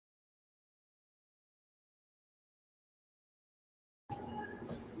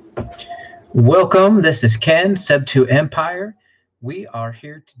Welcome. This is Ken, Sub2 Empire. We are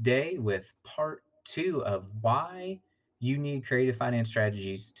here today with part two of why you need creative finance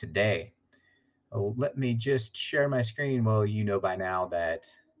strategies today. Let me just share my screen. Well, you know by now that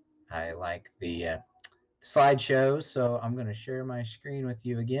I like the slideshows, so I'm going to share my screen with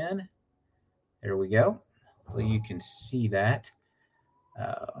you again. There we go. Hopefully you can see that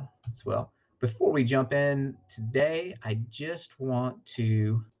as well. Before we jump in today, I just want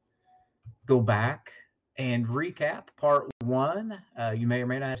to go back and recap part one. You may or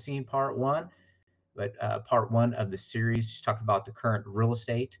may not have seen part one, but part one of the series just talked about the current real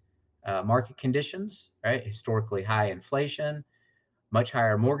estate market conditions, right? Historically high inflation, much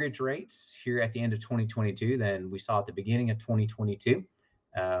higher mortgage rates here at the end of 2022 than we saw at the beginning of 2022.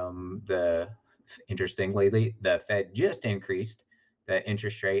 The Interestingly, the Fed just increased the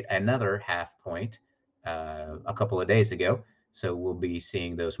interest rate another half point a couple of days ago. So we'll be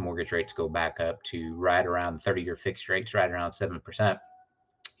seeing those mortgage rates go back up to right around 30-year fixed rates, right around 7%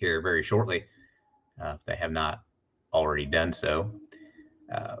 here very shortly, if they have not already done so.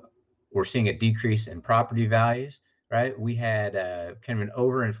 Uh, we're seeing a decrease in property values, right? We had kind of an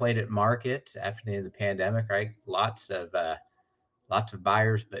overinflated market after the end of the pandemic, right? Lots of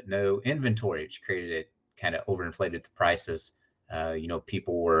buyers, but no inventory, which created it kind of overinflated the prices.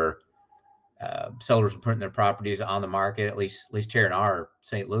 People were sellers were putting their properties on the market, at least here in our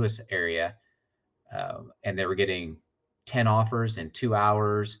St. Louis area, and they were getting 10 offers in 2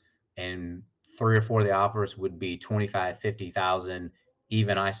 hours, and three or four of the offers would be 25, 50,000.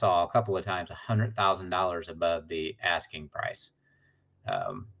 Even I saw a couple of times $100,000 above the asking price.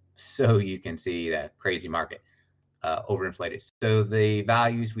 So you can see that crazy market overinflated. So the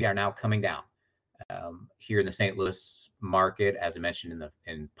values we are now coming down here in the St. Louis market, as I mentioned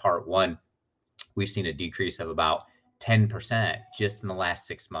in part one. We've seen a decrease of about 10% just in the last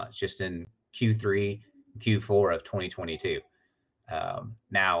 6 months, just in Q3, Q4 of 2022.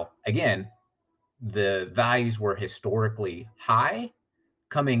 Now, again, the values were historically high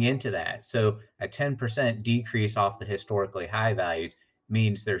coming into that. So a 10% decrease off the historically high values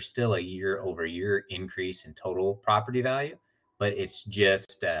means there's still a year over year increase in total property value, but it's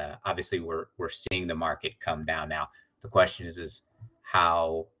just obviously we're seeing the market come down now. The question is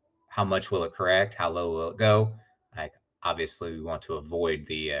how much will it correct? How low will it go? Like obviously we want to avoid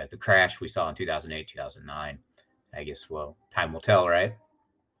the crash we saw in 2008, 2009. I guess time will tell, right?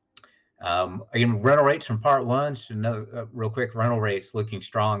 Again, rental rates from part one. So real quick, rental rates looking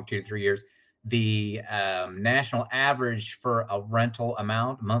strong 2 to 3 years. The national average for a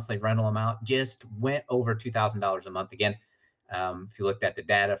monthly rental amount, just went over $2,000 a month again. If you looked at the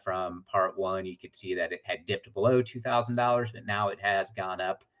data from part one, you could see that it had dipped below $2,000, but now it has gone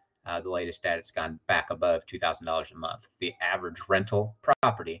up. The latest data, it's gone back above $2,000 a month. The average rental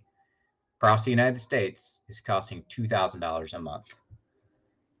property across the United States is costing $2,000 a month.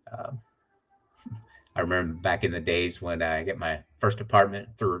 I remember back in the days when I get my first apartment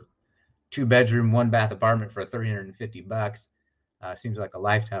through 2 bedroom, 1 bath apartment for $350. Seems like a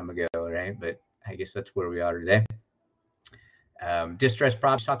lifetime ago, right? But I guess that's where we are today. Distressed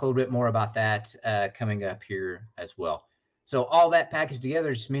properties, talk a little bit more about that coming up here as well. So all that packaged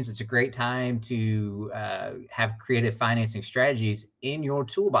together just means it's a great time to have creative financing strategies in your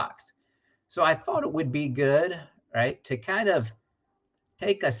toolbox. So I thought it would be good, right, to kind of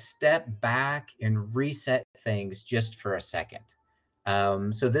take a step back and reset things just for a second.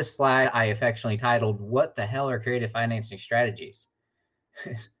 So this slide I affectionately titled, "What the hell are creative financing strategies?"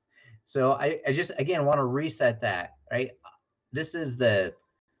 So I just, again, want to reset that, right? This is the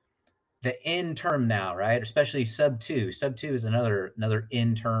end term now, right? Especially sub two. Sub two is another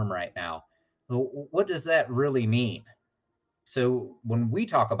end term right now. What does that really mean? So when we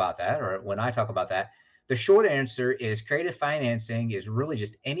talk about that, or when I talk about that, the short answer is creative financing is really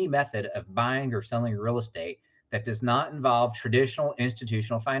just any method of buying or selling real estate that does not involve traditional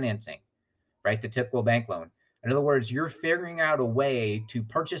institutional financing, right? The typical bank loan. In other words, you're figuring out a way to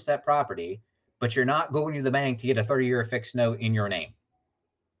purchase that property, but you're not going to the bank to get a 30-year fixed note in your name,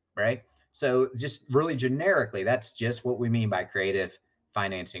 right? So just really generically, that's just what we mean by creative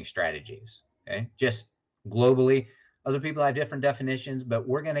financing strategies, okay? Just globally, other people have different definitions, but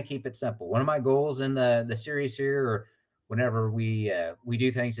we're going to keep it simple. One of my goals in the series here, or whenever we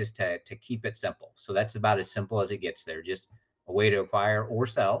do things, is to keep it simple. So that's about as simple as it gets there. Just a way to acquire or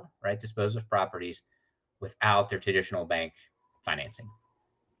sell, right? Dispose of properties without their traditional bank financing.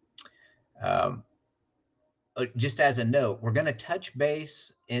 Just as a note, we're going to touch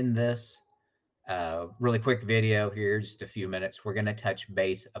base in this really quick video here, just a few minutes. We're going to touch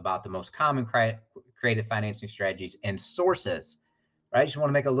base about the most common creative financing strategies and sources right? I just want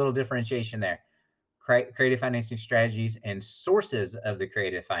to make a little differentiation there. Creative financing strategies and sources of the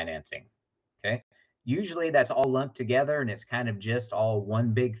creative financing, okay? Usually that's all lumped together and it's kind of just all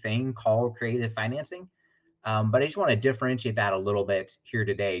one big thing called creative financing. But I just want to differentiate that a little bit here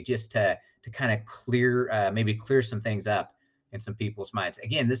today, just to kind of maybe clear some things up in some people's minds.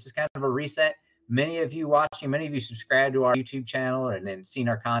 Again, this is kind of a reset. Many of you watching, many of you subscribe to our YouTube channel and then seen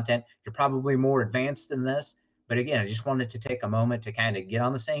our content. You're probably more advanced than this. But again, I just wanted to take a moment to kind of get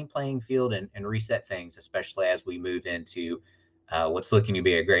on the same playing field and reset things, especially as we move into what's looking to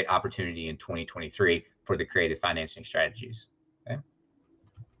be a great opportunity in 2023 for the creative financing strategies. Okay.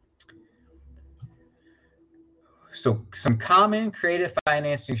 So some common creative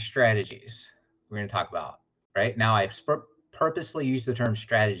financing strategies we're going to talk about, right? Now, I purposely use the term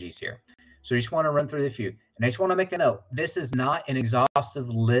strategies here. So I just want to run through a few. And I just want to make a note. This is not an exhaustive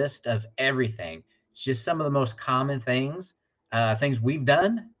list of everything. It's just some of the most common things, things we've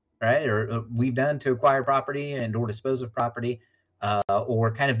done, right? Or we've done to acquire property and or dispose of property,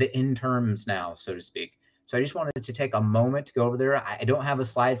 or kind of the in terms now, so to speak. So I just wanted to take a moment to go over there. I don't have a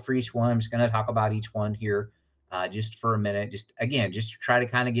slide for each one. I'm just going to talk about each one here just for a minute. Just again, just to try to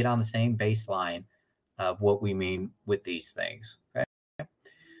kind of get on the same baseline of what we mean with these things. Okay.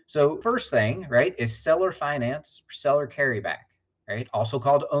 So first thing, right, is seller finance or seller carryback, right? Also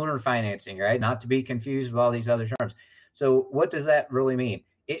called owner financing, right? Not to be confused with all these other terms. So what does that really mean?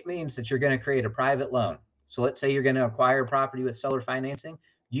 It means that you're going to create a private loan. So let's say you're going to acquire property with seller financing.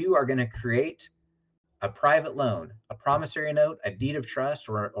 You are going to create a private loan, a promissory note, a deed of trust,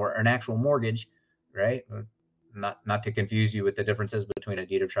 or an actual mortgage, right? Not to confuse you with the differences between a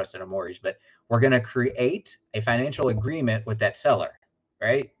deed of trust and a mortgage, but we're going to create a financial agreement with that seller,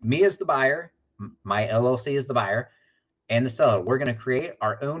 right? Me as the buyer, my LLC is the buyer, and the seller. We're going to create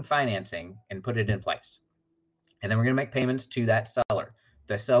our own financing and put it in place. And then we're going to make payments to that seller.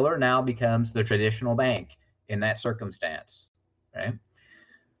 The seller now becomes the traditional bank in that circumstance, right?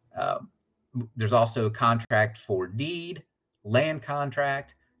 There's also contract for deed, land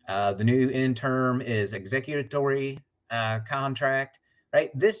contract. The new in term is executory contract,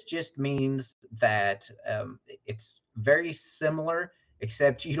 right? This just means that it's very similar,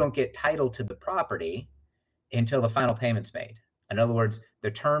 except you don't get title to the property until the final payment's made. In other words,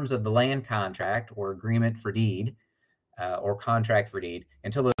 the terms of the land contract or agreement for deed or contract for deed,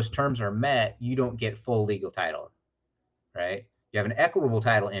 until those terms are met, you don't get full legal title, right? You have an equitable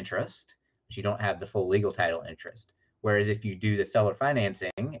title interest, but you don't have the full legal title interest. Whereas if you do the seller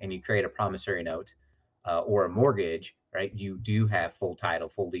financing and you create a promissory note or a mortgage, right, you do have full title,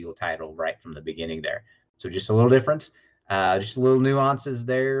 full legal title right from the beginning there. So just a little difference, just little nuances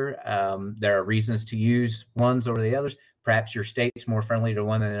there. There are reasons to use ones over the others. Perhaps your state's more friendly to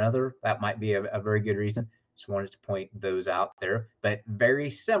one than another. That might be a very good reason. Just wanted to point those out there, but very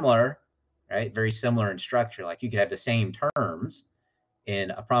similar, right? Very similar in structure. Like you could have the same terms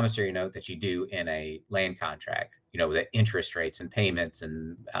in a promissory note that you do in a land contract, you know, the interest rates and payments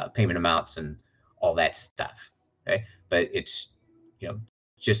and payment amounts and all that stuff. Okay. But it's, you know,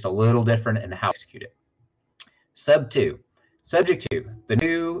 just a little different in how to execute it. Sub 2, subject to, the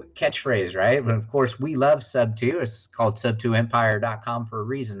new catchphrase, right? But of course, we love Sub 2. It's called sub2empire.com for a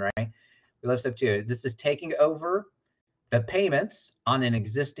reason, right? We love Sub 2. This is taking over the payments on an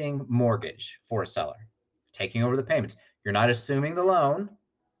existing mortgage for a seller. Taking over the payments. You're not assuming the loan,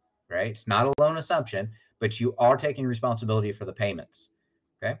 right? It's not a loan assumption, but you are taking responsibility for the payments.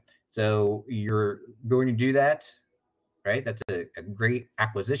 Okay. So you're going to do that, right? That's a great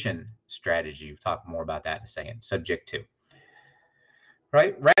acquisition strategy. We'll talk more about that in a second. Subject to,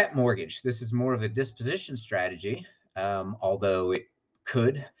 right? Wrap mortgage. This is more of a disposition strategy, although it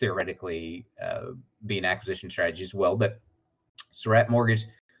could theoretically be an acquisition strategy as well. But so wrap mortgage.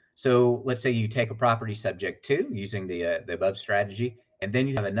 So let's say you take a property subject to using the above strategy, and then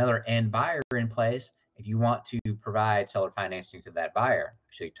you have another end buyer in place, and you want to provide seller financing to that buyer.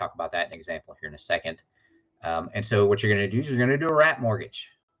 Actually, talk about that in an example here in a second. And so what you're going to do is you're going to do a wrap mortgage,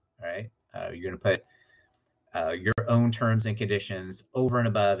 right? You're going to put your own terms and conditions over and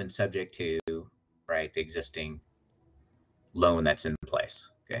above and subject to, right, the existing loan that's in place.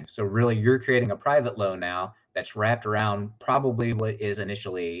 Okay, so really you're creating a private loan now that's wrapped around probably what is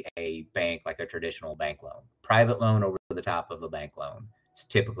initially a bank, like a traditional bank loan. Private loan over the top of a bank loan. It's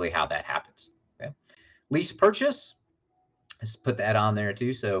typically how that happens. Okay, lease purchase. Let's put that on there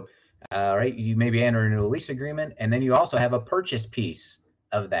too. So, right, you maybe enter into a lease agreement, and then you also have a purchase piece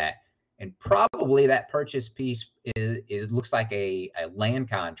of that. And probably that purchase piece looks like a land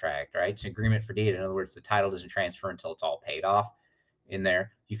contract, right? It's an agreement for deed. In other words, the title doesn't transfer until it's all paid off in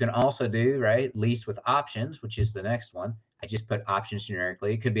there. You can also do, right, lease with options, which is the next one. I just put options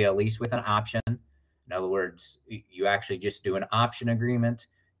generically. It could be a lease with an option. In other words, you actually just do an option agreement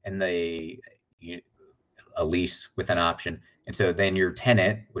and a lease with an option. And so then your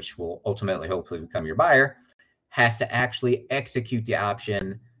tenant, which will ultimately hopefully become your buyer, has to actually execute the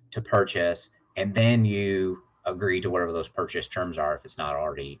option to purchase, and then you agree to whatever those purchase terms are if it's not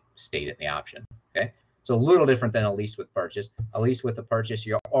already stated in the option. Okay. So a little different than a lease with purchase. A lease with a purchase,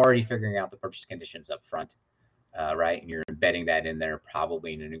 you're already figuring out the purchase conditions up front, right? And you're embedding that in there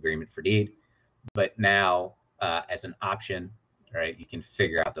probably in an agreement for deed. But now as an option, right, you can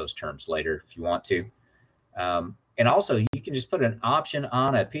figure out those terms later if you want to. And also you can just put an option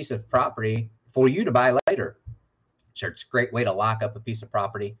on a piece of property for you to buy later. So it's a great way to lock up a piece of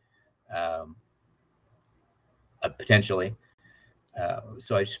property, potentially.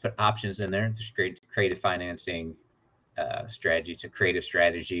 So I just put options in there. It's just great creative financing strategy. It's a creative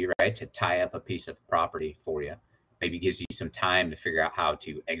strategy, right, to tie up a piece of property for you. Maybe gives you some time to figure out how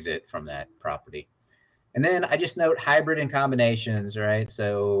to exit from that property. And then I just note hybrid and combinations, right?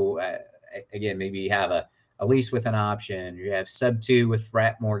 So again, maybe you have a lease with an option, you have sub-2 with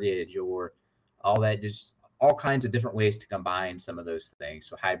wrap mortgage, or all that, just all kinds of different ways to combine some of those things.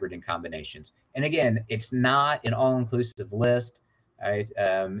 So hybrid and combinations. And again, it's not an all-inclusive list, right?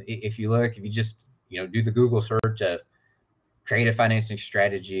 If you just do the Google search of creative financing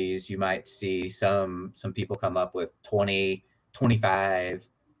strategies, you might see some people come up with 20, 25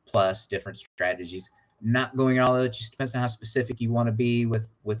 plus different strategies. Not going all of it, just depends on how specific you want to be with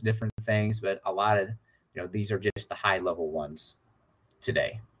different things, but a lot of these are just the high level ones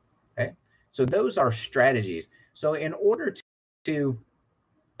today. Okay, so those are strategies. So in order to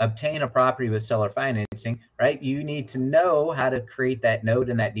obtain a property with seller financing, right, you need to know how to create that note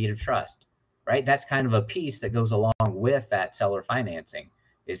and that deed of trust, right? That's kind of a piece that goes along with that seller financing,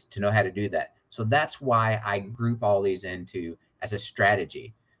 is to know how to do that. So that's why I group all these into as a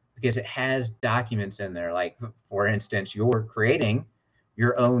strategy, because it has documents in there. Like, for instance, you're creating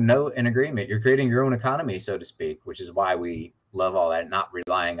your own note and agreement. You're creating your own economy, so to speak, which is why we love all that, not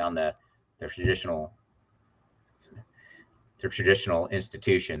relying on the traditional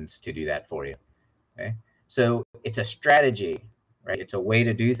institutions to do that for you. Okay, so it's a strategy, right? It's a way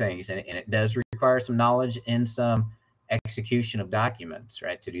to do things, and it does require some knowledge and some execution of documents,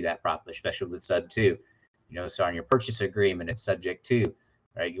 right, to do that properly, especially with sub-2. So on your purchase agreement, it's subject to,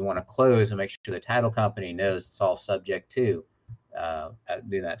 right? You want to close and make sure the title company knows it's all subject to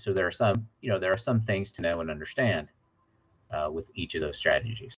do that. So there are some things to know and understand with each of those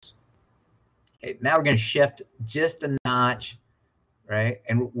strategies. Okay, now we're going to shift just a notch, right?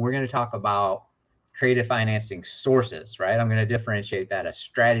 And we're going to talk about creative financing sources, right? I'm going to differentiate that, a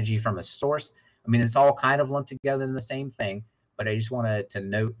strategy from a source. I mean, it's all kind of lumped together in the same thing, but I just wanted to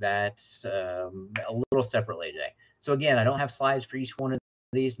note that a little separately today. So again, I don't have slides for each one of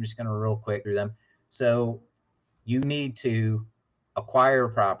these. I'm just going to real quick through them. So you need to acquire a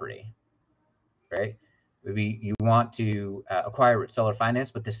property, right? Maybe you want to acquire with seller finance,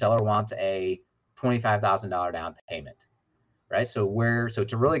 but the seller wants a $25,000 down payment, right? So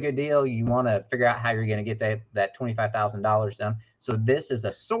it's a really good deal. You want to figure out how you're going to get that $25,000 down. So this is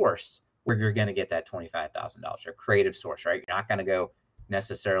a source where you're going to get that $25,000, a creative source, right? You're not going to go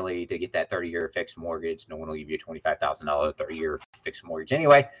necessarily to get that 30-year fixed mortgage. No one will give you a $25,000 30-year fixed mortgage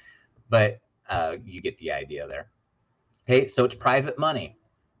anyway, but you get the idea there. Okay, so it's private money.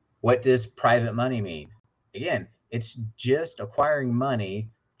 What does private money mean? Again, it's just acquiring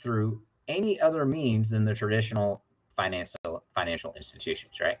money through any other means than the traditional financial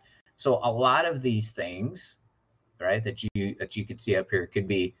institutions, right? So a lot of these things, right, that you could see up here could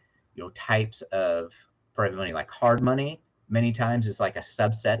be, types of private money. Like hard money, many times is like a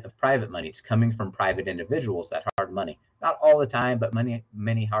subset of private money. It's coming from private individuals, that hard money. Not all the time, but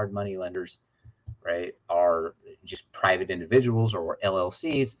many hard money lenders, right, are just private individuals or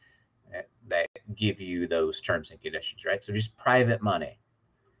LLCs that give you those terms and conditions, right? So just private money,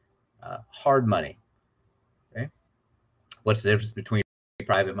 hard money. Okay, what's the difference between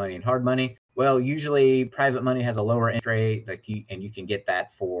private money and hard money? Well, usually private money has a lower interest rate, and you can get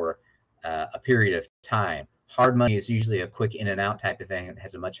that for a period of time. Hard money is usually a quick in and out type of thing. It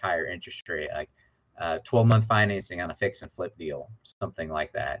has a much higher interest rate, like 12-month financing on a fix and flip deal, something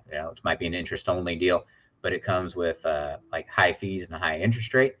like that. It might be an interest only deal, but it comes with like high fees and a high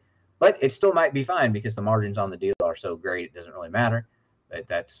interest rate. But it still might be fine because the margins on the deal are so great, it doesn't really matter. But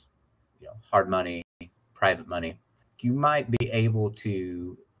that's hard money, private money. You might be able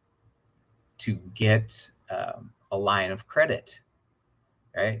to get a line of credit.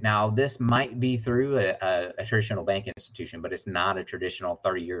 Right now, this might be through a traditional bank institution, but it's not a traditional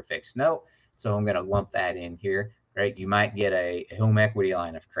 30-year fixed note. So I'm going to lump that in here. right? You might get a home equity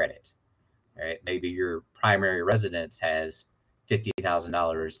line of credit, right? Maybe your primary residence has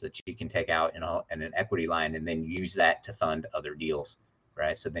 $50,000 that you can take out in an equity line and then use that to fund other deals,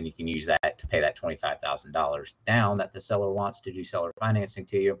 right? So then you can use that to pay that $25,000 down that the seller wants to do seller financing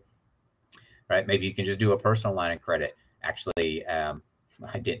to you, right? Maybe you can just do a personal line of credit. Actually, I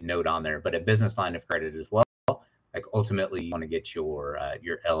didn't note on there, but a business line of credit as well. Like ultimately, you want to get your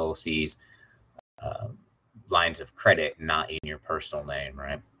LLC's lines of credit not in your personal name,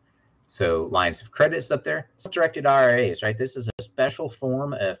 right? So lines of credits up there, self-directed IRAs, right? This is a special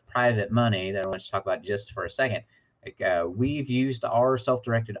form of private money that I want to talk about just for a second. Like we've used our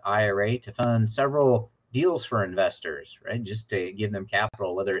self-directed IRA to fund several deals for investors, right? Just to give them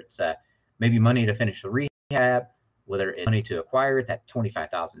capital, whether it's maybe money to finish the rehab, whether it's money to acquire it, that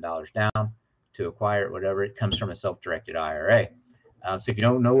 $25,000 down to acquire it, whatever, it comes from a self-directed IRA. So if you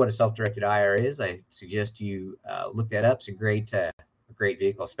don't know what a self-directed IRA is, I suggest you look that up. It's a great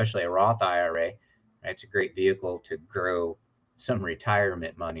vehicle, especially a Roth IRA. Right? It's a great vehicle to grow some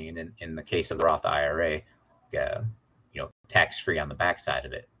retirement money, and in the case of the Roth IRA, tax-free on the backside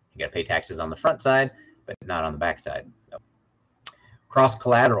of it. You got to pay taxes on the front side, but not on the backside. So, cross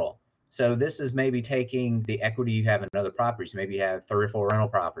collateral. So this is maybe taking the equity you have in other properties. Maybe you have 3 or 4 rental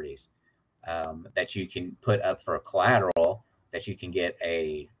properties that you can put up for a collateral that you can get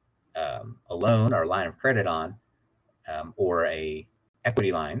a loan or a line of credit on, or a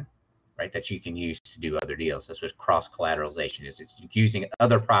equity line, right, that you can use to do other deals. That's what cross collateralization is. It's using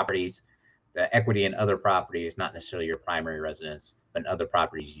other properties, the equity in other properties, not necessarily your primary residence, but in other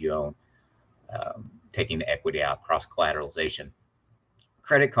properties you own, taking the equity out, cross collateralization.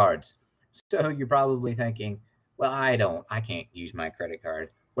 Credit cards. So you're probably thinking, well, I can't use my credit card.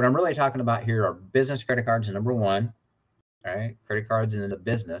 What I'm really talking about here are business credit cards, number one, right? Credit cards in the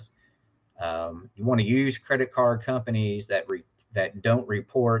business. You want to use credit card companies that don't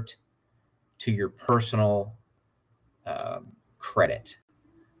report to your personal credit.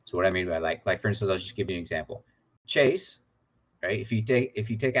 So what I mean by like for instance, I'll just give you an example. Chase, right? If you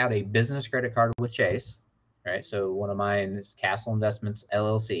take out a business credit card with Chase, right? So one of mine is Castle Investments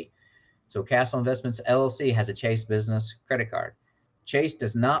LLC. So Castle Investments LLC has a Chase business credit card. Chase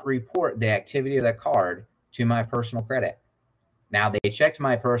does not report the activity of that card to my personal credit. Now they checked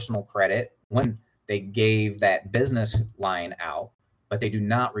my personal credit when they gave that business line out, but they do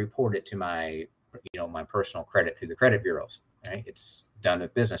not report it to my personal credit through the credit bureaus, right? It's done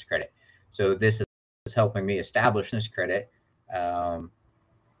with business credit. So this is helping me establish this credit.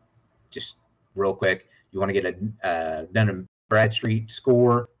 Just real quick, you want to get a Dun & Bradstreet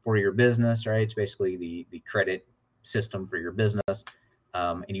score for your business, right? It's basically the credit system for your business.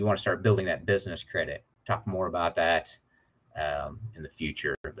 And you want to start building that business credit. Talk more about that in the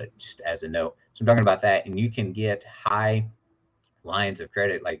future, but just as a note. So I'm talking about that, and you can get high lines of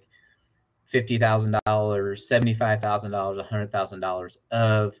credit like $50,000, $75,000,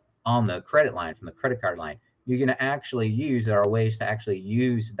 $100,000 on the credit line from the credit card line. You can actually use, there are ways to actually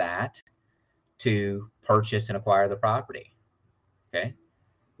use that to purchase and acquire the property. Okay.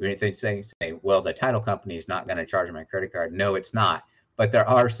 Anything saying, well, the title company is not going to charge my credit card. No, it's not. But there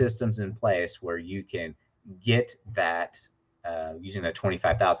are systems in place where you can get that, using the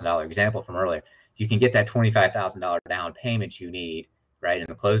 $25,000 example from earlier, you can get that $25,000 down payment you need, right, in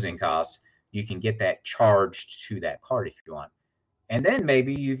the closing costs. You can get that charged to that card if you want. And then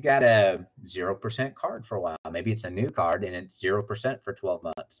maybe you've got a 0% card for a while. Maybe it's a new card and it's 0% for 12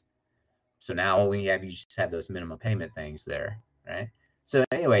 months. So now you just have those minimum payment things there, right? So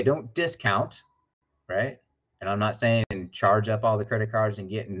anyway, don't discount, right? And I'm not saying charge up all the credit cards and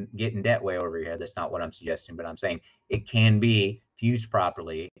get in debt way over here. That's not what I'm suggesting, but I'm saying it can be, if used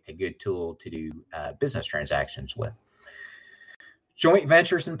properly, a good tool to do business transactions with. Joint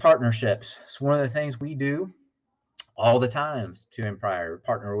ventures and partnerships. It's one of the things we do all the time to Empire.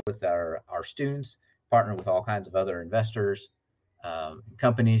 Partner with our students, partner with all kinds of other investors,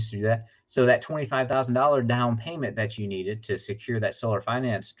 companies to do that. So that $25,000 down payment that you needed to secure that seller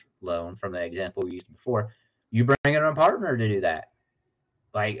financed loan from the example we used before, you bring in a partner to do that.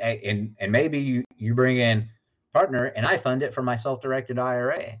 Like, and maybe you bring in partner and I fund it for my self-directed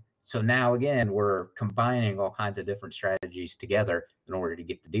IRA. So now again, we're combining all kinds of different strategies together in order to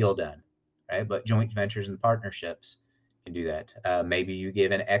get the deal done, right? But joint ventures and partnerships can do that. Maybe you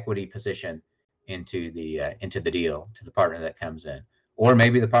give an equity position into the deal to the partner that comes in, or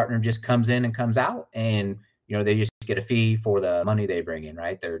maybe the partner just comes in and comes out, and they just get a fee for the money they bring in,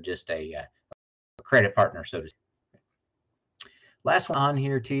 right? They're just a credit partner, so to speak. Last one on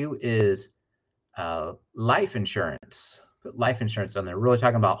here too is life insurance. put life insurance on there. We're really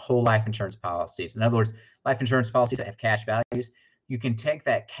talking about whole life insurance policies. In other words, life insurance policies that have cash values. You can take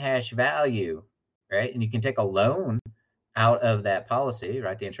that cash value, right? And you can take a loan out of that policy,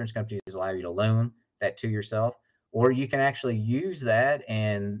 right? The insurance companies allow you to loan that to yourself, or you can actually use that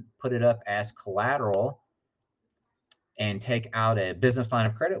and put it up as collateral and take out a business line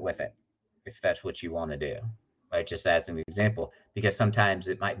of credit with it, if that's what you want to do. Right, just as an example, because sometimes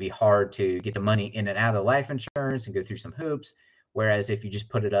it might be hard to get the money in and out of life insurance and go through some hoops. Whereas if you just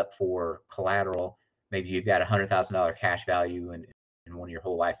put it up for collateral, maybe you've got $100,000 cash value in one of your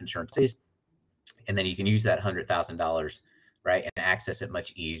whole life insurance policies, and then you can use that $100,000, right, and access it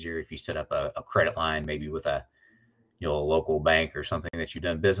much easier if you set up a credit line, maybe with a local bank or something that you've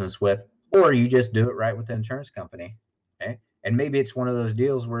done business with, or you just do it right with the insurance company. Okay. And maybe it's one of those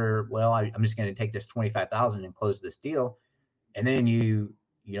deals where, well, I'm just going to take this 25,000 and close this deal. And then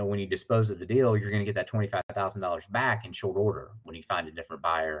when you dispose of the deal, you're going to get that $25,000 back in short order when you find a different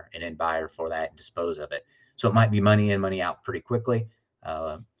buyer and end buyer for that and dispose of it. So it might be money in, money out pretty quickly.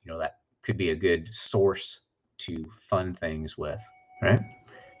 That could be a good source to fund things with, right?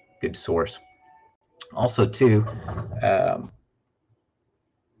 Good source. Also, too,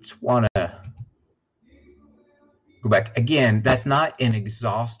 just want to go back again. That's not an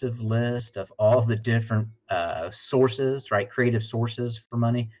exhaustive list of all the different sources, right? Creative sources for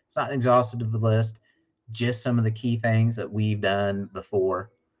money. It's not an exhaustive list. Just some of the key things that we've done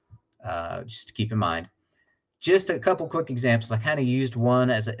before, just to keep in mind. Just a couple quick examples. I kind of used one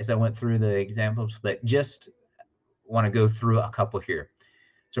as I went through the examples, but just want to go through a couple here.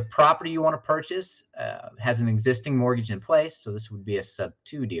 So property you want to purchase has an existing mortgage in place. So this would be a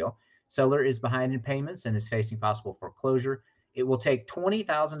sub-2 deal. Seller is behind in payments and is facing possible foreclosure. It will take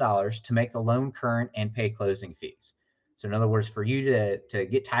 $20,000 to make the loan current and pay closing fees. So in other words, for you to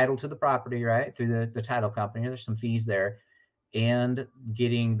get title to the property, right, through the title company, there's some fees there, and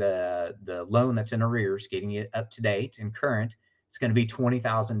getting the loan that's in arrears, getting it up to date and current, it's going to be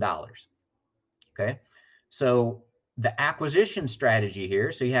 $20,000. Okay, so the acquisition strategy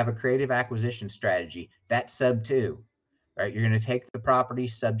here, so you have a creative acquisition strategy, that's sub-2, right? You're going to take the property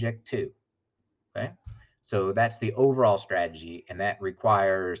subject to, okay? So that's the overall strategy, and that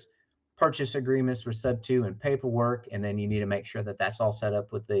requires purchase agreements for sub-2 and paperwork, and then you need to make sure that that's all set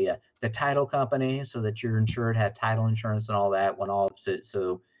up with the title company so that you're insured, have title insurance and all that,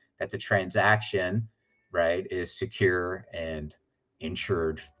 so that the transaction, right, is secure and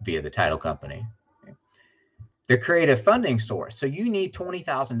insured via the title company. The creative funding source. So you need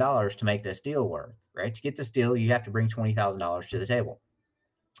 $20,000 to make this deal work, right? To get this deal, you have to bring $20,000 to the table.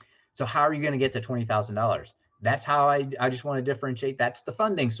 So how are you going to get the $20,000? That's how I just want to differentiate. That's the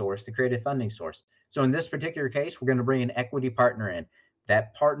funding source, the creative funding source. So in this particular case, we're going to bring an equity partner in.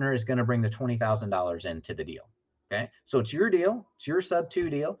 That partner is going to bring the $20,000 into the deal. Okay. So it's your deal. It's your sub-2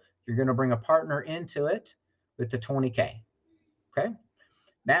 deal. You're going to bring a partner into it with the 20K. Okay.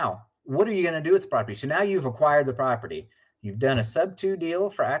 Now, what are you going to do with the property? So now you've acquired the property. You've done a sub-2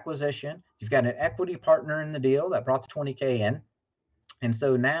 deal for acquisition. You've got an equity partner in the deal that brought the 20K in. And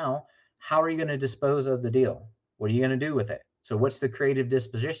so now, how are you going to dispose of the deal? What are you going to do with it? So what's the creative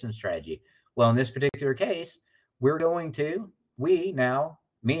disposition strategy? Well, in this particular case,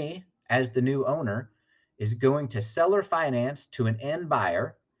 me as the new owner, is going to seller finance to an end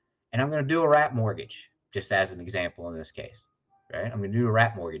buyer, and I'm going to do a wrap mortgage, just as an example in this case, right? I'm going to do a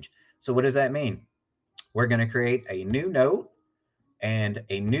wrap mortgage. So what does that mean? We're going to create a new note and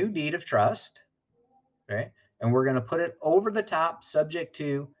a new deed of trust, right? And we're going to put it over the top subject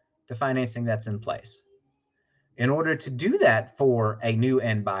to the financing that's in place. In order to do that for a new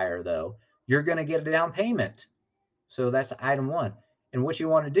end buyer, though, you're going to get a down payment. So that's item 1. And what you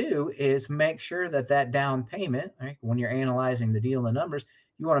want to do is make sure that that down payment, right, when you're analyzing the deal and the numbers,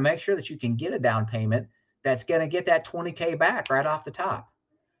 you want to make sure that you can get a down payment that's going to get that 20K back right off the top.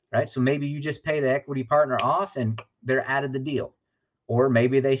 Right? So maybe you just pay the equity partner off and they're out of the deal, or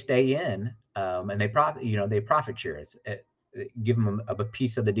maybe they stay in and they profit share. Give them a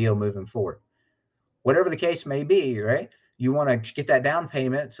piece of the deal moving forward. Whatever the case may be, right? You want to get that down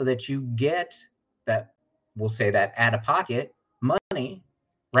payment so that you get that, we'll say that out of pocket money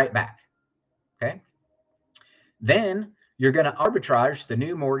right back. Okay. Then you're going to arbitrage the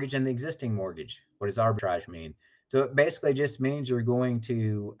new mortgage and the existing mortgage. What does arbitrage mean? So it basically just means you're going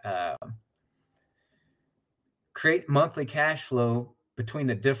to create monthly cash flow between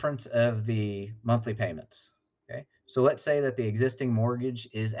the difference of the monthly payments. Okay. So let's say that the existing mortgage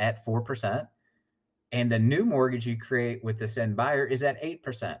is at 4% and the new mortgage you create with this end buyer is at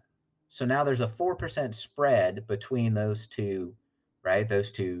 8%. So now there's a 4% spread between those two, right?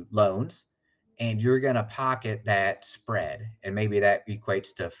 Those two loans. and you're going to pocket that spread. And maybe that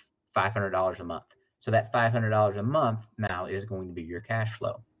equates to $500 a month. So that $500 a month now is going to be your cash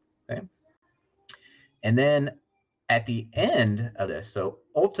flow. Okay. And then at the end of this, so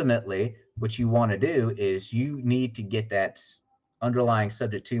ultimately what you want to do is you need to get that underlying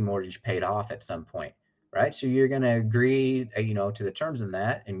subject to mortgage paid off at some point, right? So you're going to agree, to the terms in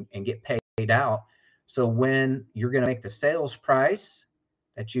that and get paid out. So when you're going to make the sales price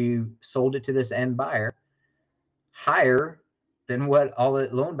that you sold it to this end buyer higher than what all the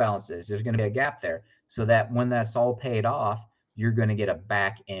loan balance is, there's going to be a gap there, so that when that's all paid off, you're going to get a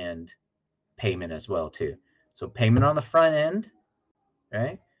back end payment as well too. So payment on the front end,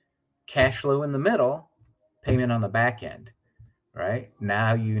 right? Cash flow in the middle, payment on the back end, right?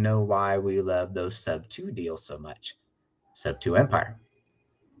 Now you know why we love those sub 2 deals so much. Sub 2 Empire.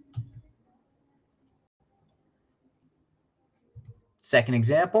 Second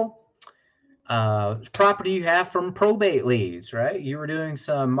example, property you have from probate leads, right? You were doing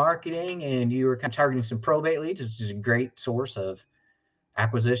some marketing and you were kind of targeting some probate leads, which is a great source of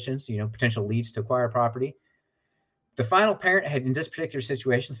acquisitions, potential leads to acquire property. The final parent had, in this particular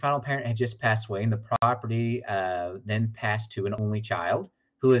situation, the final parent had just passed away, and the property then passed to an only child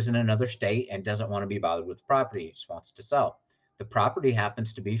who lives in another state and doesn't want to be bothered with the property, just wants to sell. The property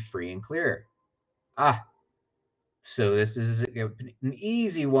happens to be free and clear. So this is an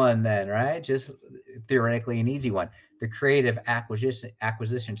easy one then, right? Just theoretically an easy one. The creative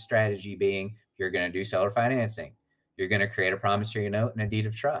acquisition strategy being, you're going to do seller financing. You're going to create a promissory note and a deed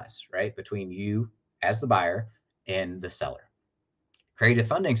of trust, right, between you as the buyer and the seller. Creative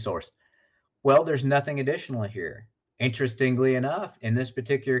funding source. Well, there's nothing additional here. Interestingly enough, in this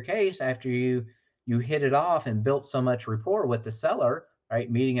particular case, after you hit it off and built so much rapport with the seller, right,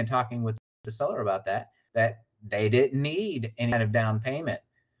 meeting and talking with the seller about that they didn't need any kind of down payment.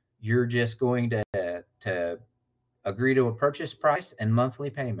 You're just going to agree to a purchase price and monthly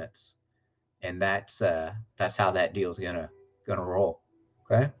payments, and that's how that deal's gonna roll.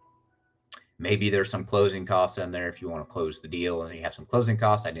 Okay. Maybe there's some closing costs in there if you want to close the deal and you have some closing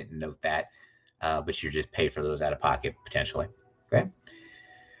costs. I didn't note that, but you're just paid for those out of pocket potentially. Okay.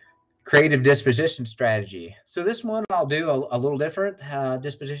 Creative disposition strategy. So this one I'll do a little different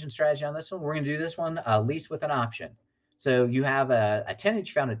disposition strategy on this one. We're going to do this one lease with an option. So you have a tenant,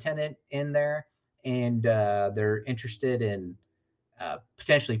 you found a tenant in there, and they're interested in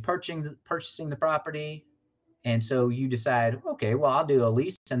potentially purchasing the property. And so you decide, okay, well, I'll do a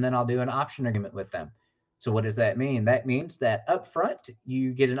lease and then I'll do an option agreement with them. So what does that mean? That means that up front,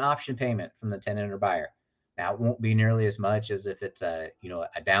 you get an option payment from the tenant or buyer. Now, it won't be nearly as much as if it's a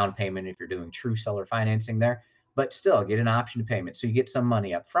down payment if you're doing true seller financing there, but still get an option payment. So you get some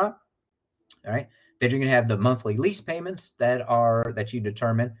money up front. All right. Then you're going to have the monthly lease payments that you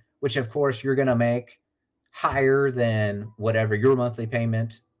determine, which of course you're going to make higher than whatever your monthly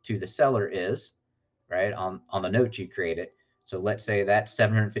payment to the seller is, right, on the note you created. So let's say that's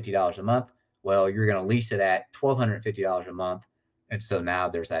 $750 a month. Well, you're going to lease it at $1,250 a month. And so now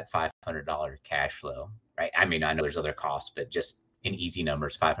there's that $500 cash flow, right? I mean, I know there's other costs, but just in easy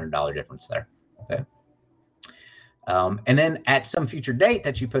numbers, $500 difference there. Okay. And then at some future date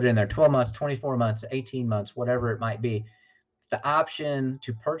that you put in there, 12 months, 24 months, 18 months, whatever it might be, the option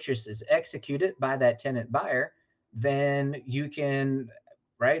to purchase is executed by that tenant buyer, then you can,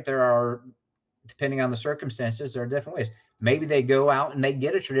 right, there are, depending on the circumstances, there are different ways. Maybe they go out and they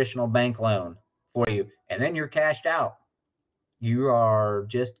get a traditional bank loan for you, and then you're cashed out. You are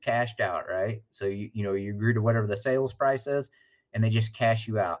just cashed out, right? So you agree to whatever the sales price is, and they just cash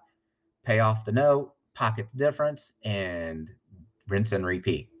you out, pay off the note, pocket the difference, and rinse and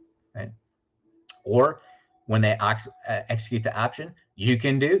repeat, right? Or when they execute the option, you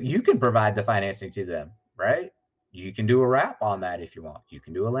can provide the financing to them, right? You can do a wrap on that if you want. You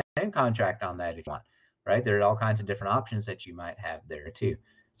can do a land contract on that if you want, right? There are all kinds of different options that you might have there too.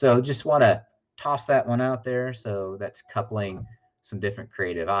 So just want to toss that one out there. So that's coupling some different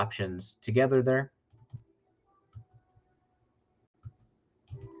creative options together there.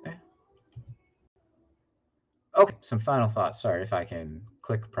 Okay, some final thoughts. Sorry if I can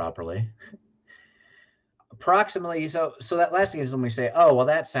click properly. Approximately, so that last thing is when we say, oh, well,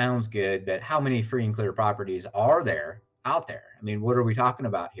 that sounds good, but how many free and clear properties are there out there? I mean, what are we talking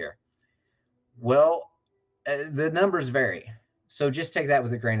about here? Well, the numbers vary. So just take that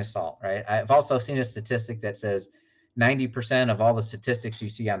with a grain of salt, right? I've also seen a statistic that says 90% of all the statistics you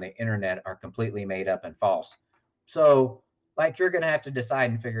see on the internet are completely made up and false. So like you're going to have to decide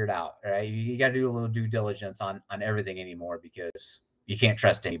and figure it out, right? You got to do a little due diligence on everything anymore, because you can't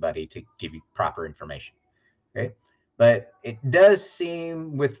trust anybody to give you proper information. Okay. But it does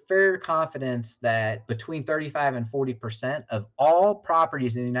seem with fair confidence that between 35 and 40% of all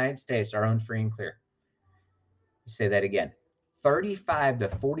properties in the United States are owned free and clear. I'll say that again. 35 to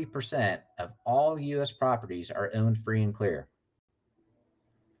 40% of all U.S. properties are owned free and clear.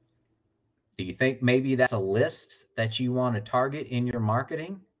 Do you think maybe that's a list that you want to target in your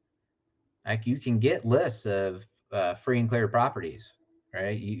marketing? Like you can get lists of free and clear properties,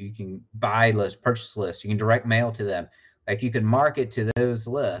 right? You can buy lists, purchase lists. You can direct mail to them. Like you can market to those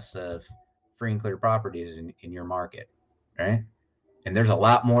lists of free and clear properties in your market, right? And there's a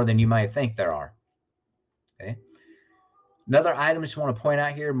lot more than you might think there are. Okay. Another item I just want to point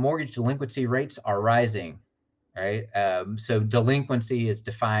out here, mortgage delinquency rates are rising, right? So delinquency is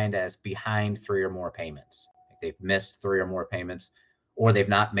defined as behind 3 or more payments. Like they've missed 3 or more payments, or they've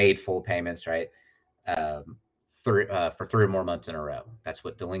not made full payments, right? For 3 or more months in a row. That's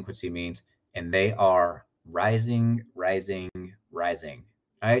what delinquency means. And they are rising, rising, rising,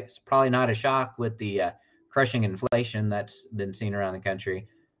 right? It's probably not a shock with the crushing inflation that's been seen around the country.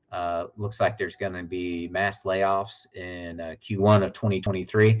 Looks like there's going to be mass layoffs in Q1 of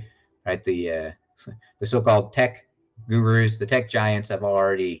 2023, right? The so-called tech gurus, the tech giants have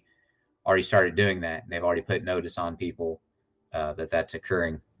already started doing that. And they've already put notice on people that that's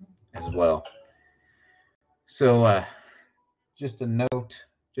occurring as well. So just a note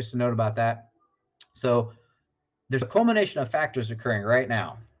about that. So there's a culmination of factors occurring right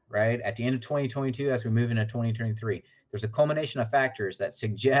now, right? At the end of 2022, as we move into 2023, there's a culmination of factors that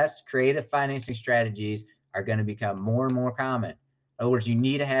suggest creative financing strategies are going to become more and more common. In other words, you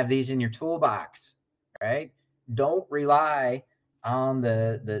need to have these in your toolbox, right? Don't rely on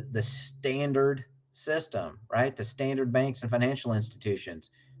the standard system, right? The standard banks and financial institutions.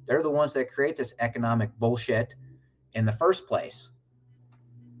 They're the ones that create this economic bullshit in the first place,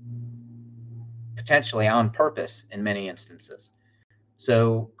 potentially on purpose in many instances.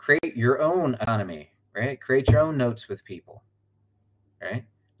 So create your own economy, right? Create your own notes with people, right?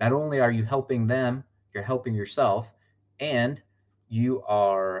 Not only are you helping them, you're helping yourself, and you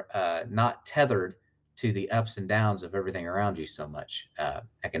are not tethered to the ups and downs of everything around you so much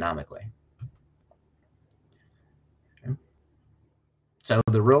economically. Okay. So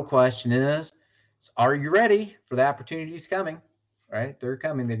the real question is, are you ready for the opportunities coming? Right? They're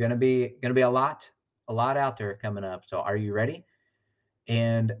coming. They're going to be a lot out there coming up. So are you ready?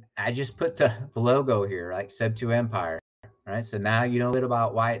 And I just put the logo here, like Sub 2 Empire, right? So now you know a bit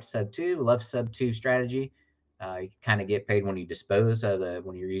about why it's Sub 2. Love Sub 2 strategy. You kind of get paid when you dispose of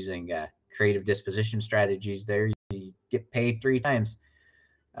when you're using creative disposition strategies there. You get paid 3 times.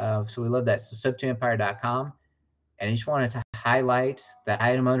 So we love that. So sub2empire.com. And I just wanted to highlight the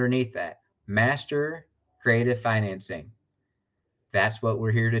item underneath that, master creative financing. That's what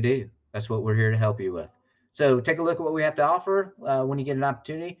we're here to do. That's what we're here to help you with. So take a look at what we have to offer when you get an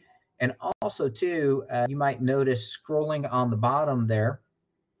opportunity. And also, too, you might notice scrolling on the bottom there,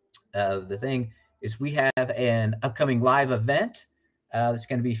 the thing is we have an upcoming live event that's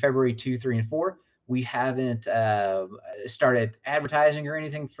going to be February 2, 3, and 4. We haven't started advertising or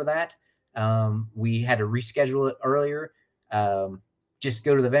anything for that. We had to reschedule it earlier. Just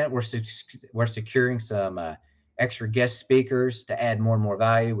go to the event. We're securing some extra guest speakers to add more and more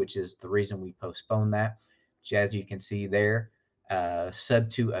value, which is the reason we postponed that, which as you can see there,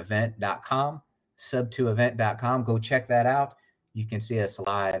 sub2event.com, sub2event.com. Go check that out. You can see us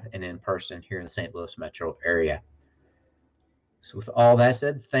live and in person here in the St. Louis metro area. So with all that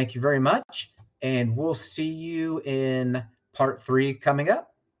said, thank you very much, and we'll see you in part 3 coming up.